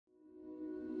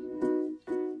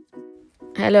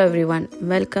Hello everyone,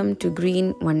 welcome to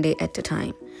Green One Day at a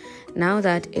Time. Now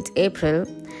that it's April,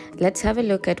 let's have a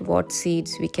look at what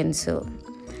seeds we can sow.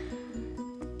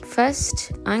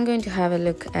 First, I'm going to have a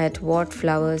look at what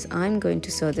flowers I'm going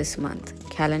to sow this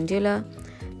month. Calendula,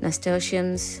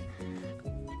 nasturtiums,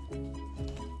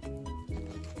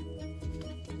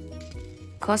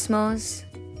 cosmos,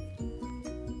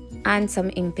 and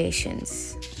some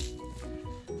impatiens.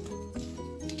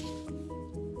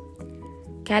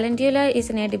 Calendula is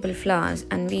an edible flower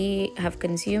and we have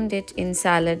consumed it in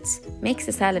salads. Makes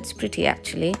the salads pretty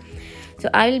actually. So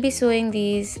I will be sowing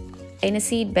these in a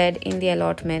seed bed in the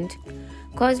allotment.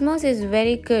 Cosmos is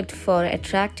very good for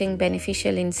attracting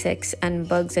beneficial insects and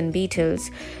bugs and beetles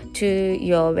to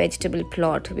your vegetable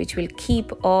plot, which will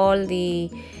keep all the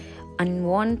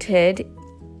unwanted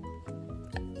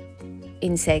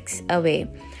insects away.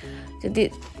 So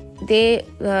they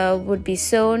would be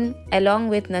sown along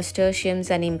with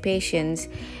nasturtiums and impatiens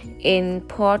in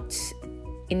pots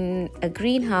in a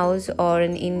greenhouse or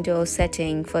an indoor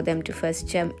setting for them to first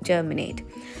germinate.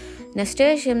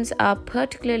 Nasturtiums are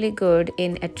particularly good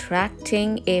in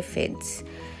attracting aphids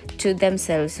to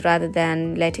themselves rather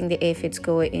than letting the aphids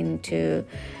go into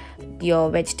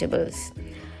your vegetables.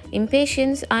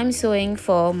 Impatiens I'm sowing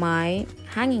for my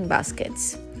hanging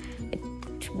baskets.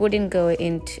 Wouldn't go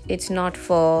into, it's not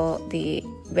for the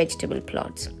vegetable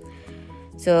plots.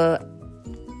 So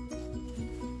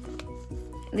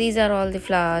these are all the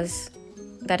flowers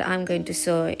that I'm going to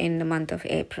sow in the month of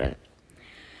April.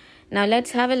 Now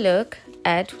let's have a look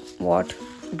at what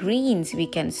greens we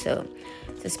can sow.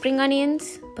 So spring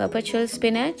onions, perpetual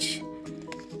spinach,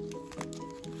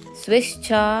 Swiss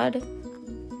chard,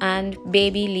 and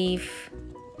baby leaf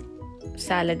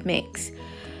salad mix.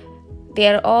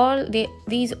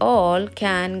 These all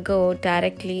can go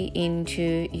directly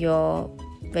into your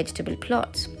vegetable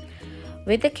plots.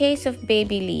 With the case of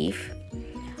baby leaf,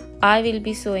 I will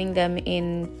be sowing them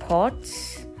in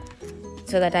pots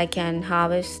so that I can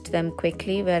harvest them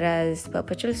quickly, whereas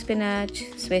perpetual spinach,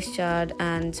 Swiss chard,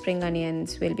 and spring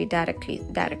onions will be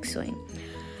direct sowing.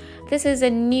 This is a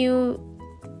new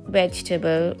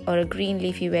vegetable or a green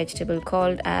leafy vegetable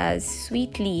called as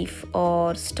sweet leaf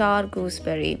or star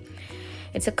gooseberry.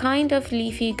 It's a kind of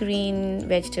leafy green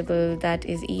vegetable that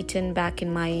is eaten back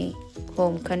in my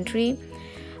home country.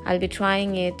 I'll be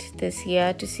trying it this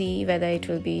year to see whether I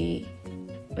will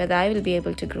be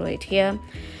able to grow it here.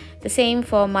 The same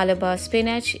for Malabar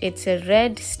spinach. It's a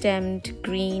red-stemmed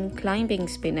green climbing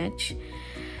spinach.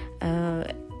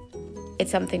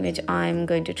 It's something which I'm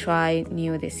going to try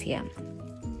new this year.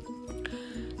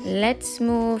 Let's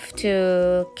move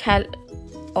to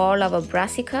all our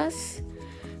brassicas.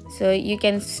 So you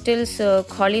can still sow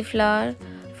cauliflower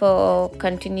for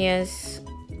continuous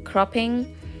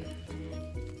cropping.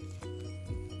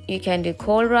 You can do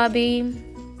kohlrabi.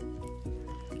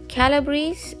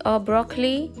 Calabrese or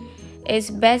broccoli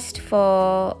is best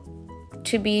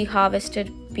to be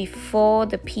harvested before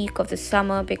the peak of the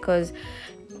summer, because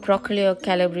broccoli or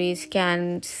calabrese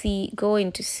can go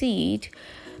into seed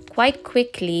quite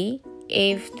quickly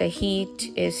if the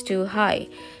heat is too high.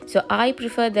 So I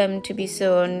prefer them to be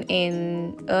sown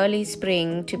in early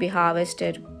spring to be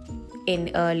harvested in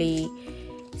early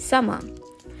summer.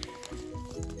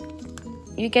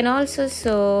 You can also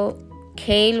sow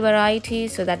kale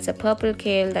varieties. So that's a purple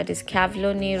kale, that is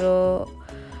Cavolo Nero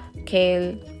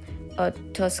kale or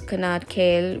Toscanard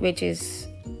kale, which is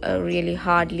a really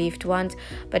hard leafed ones.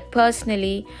 But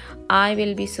personally, I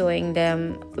will be sowing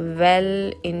them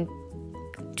well in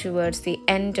towards the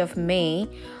end of May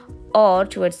or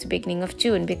towards the beginning of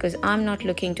June, because I'm not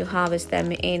looking to harvest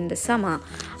them in the summer.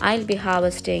 I'll be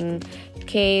harvesting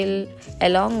kale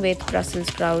along with Brussels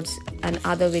sprouts and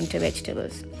other winter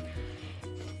vegetables.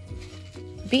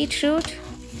 Beetroot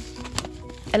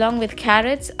along with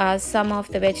carrots are some of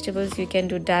the vegetables you can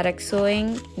do direct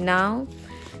sowing now.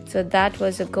 So that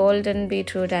was a golden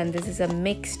beetroot and this is a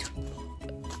mixed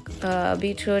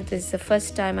beetroot. This is the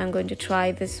first time I'm going to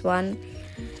try this one.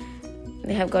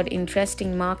 They have got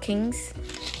interesting markings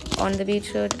on the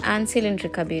beetroot. And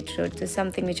cylindrica beetroot. This is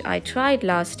something which I tried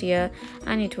last year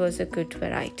and it was a good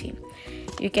variety.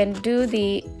 You can do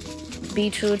the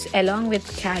beetroots along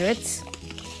with carrots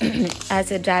as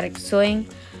a direct sowing.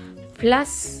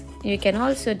 Plus you can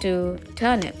also do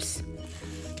turnips.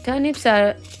 Turnips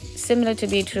are similar to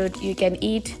beetroot. You can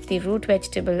eat the root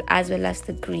vegetable as well as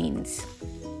the greens.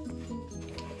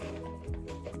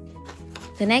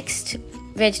 The next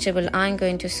vegetable I'm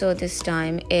going to sow this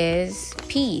time is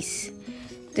peas.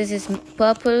 This is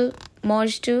purple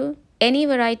morgedu any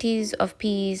varieties of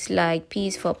peas like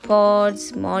peas for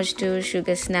pods, mojdoo,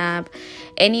 sugar snap,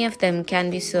 any of them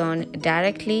can be sown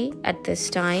directly at this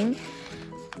time.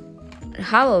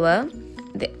 However,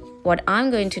 what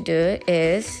I'm going to do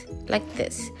is like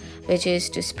this, which is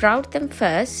to sprout them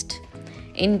first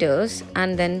indoors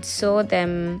and then sow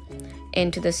them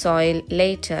into the soil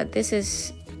later. This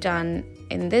is done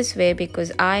in this way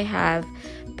because I have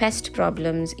pest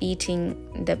problems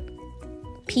eating the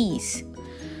peas.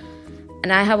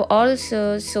 And I have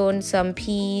also sown some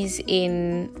peas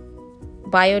in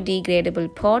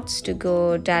biodegradable pots to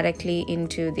go directly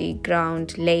into the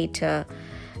ground later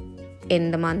in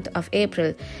the month of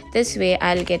April. This way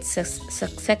I'll get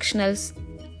sectional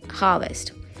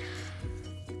harvest.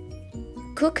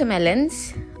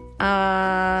 Cucamelons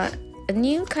are a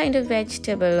new kind of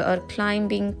vegetable or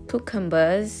climbing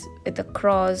cucumbers with a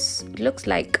cross. It looks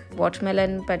like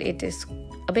watermelon, but it is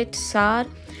a bit sour.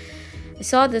 I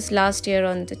saw this last year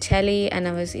on the telly and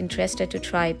I was interested to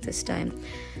try it this time.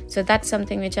 So that's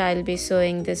something which I'll be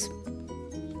sowing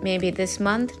maybe this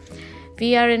month.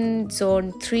 We are in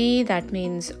zone 3, that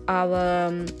means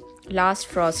our last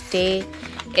frost day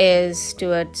is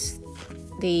towards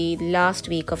the last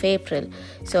week of April.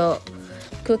 So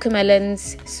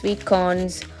cucamelons, sweet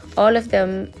corns, all of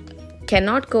them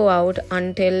cannot go out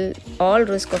until all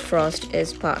risk of frost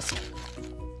is past.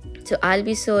 So I'll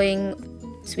be sowing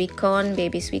sweet corn,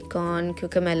 baby sweet corn,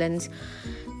 cucamelons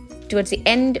towards the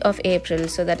end of April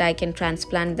so that I can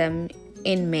transplant them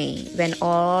in May when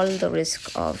all the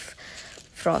risk of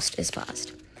frost is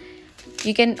past.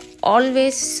 You can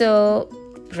always sow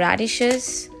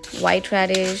radishes, white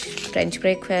radish, French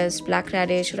breakfast, black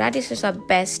radish. Radishes are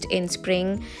best in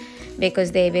spring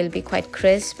because they will be quite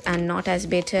crisp and not as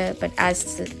bitter, but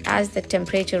as the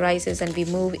temperature rises and we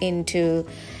move into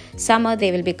summer,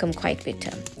 they will become quite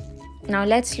bitter. Now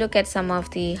let's look at some of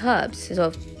the herbs.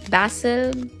 So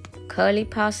basil, curly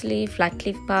parsley, flat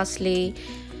leaf parsley,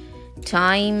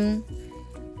 thyme.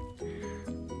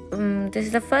 This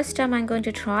is the first time I'm going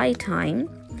to try thyme.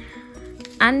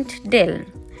 And dill.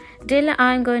 Dill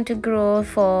I'm going to grow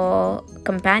for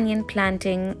companion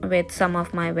planting with some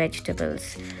of my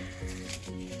vegetables.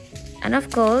 And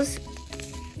of course,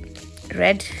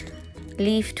 red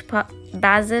leafed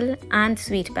basil and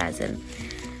sweet basil.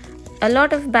 A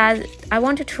lot of basil. I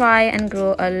want to try and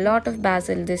grow a lot of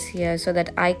basil this year so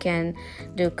that I can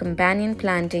do companion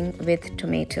planting with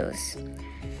tomatoes.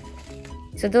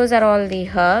 So those are all the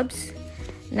herbs.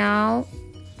 Now,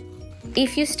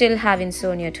 if you still haven't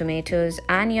sown your tomatoes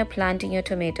and you're planting your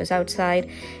tomatoes outside,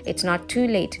 it's not too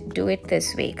late. Do it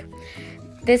this week.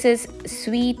 This is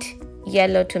sweet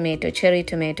yellow tomato, cherry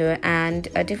tomato, and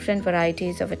different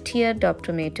varieties of a teardrop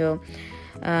tomato.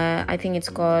 I think it's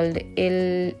called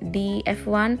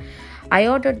LDF1. I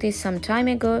ordered this some time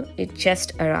ago. It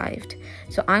just arrived.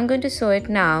 So I'm going to sow it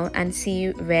now and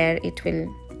see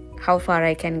how far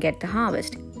I can get the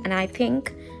harvest. And I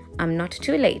think I'm not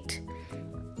too late.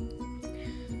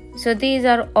 So these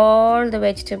are all the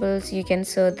vegetables you can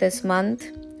sow this month.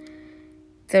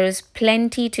 There is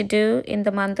plenty to do in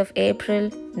the month of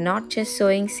April, not just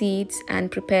sowing seeds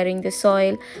and preparing the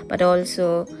soil, but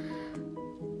also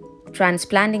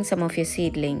transplanting some of your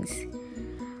seedlings.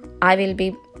 I will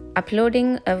be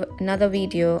uploading another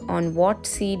video on what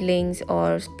seedlings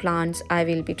or plants I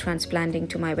will be transplanting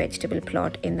to my vegetable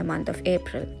plot in the month of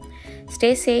April.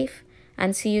 Stay safe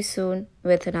and see you soon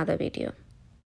with another video.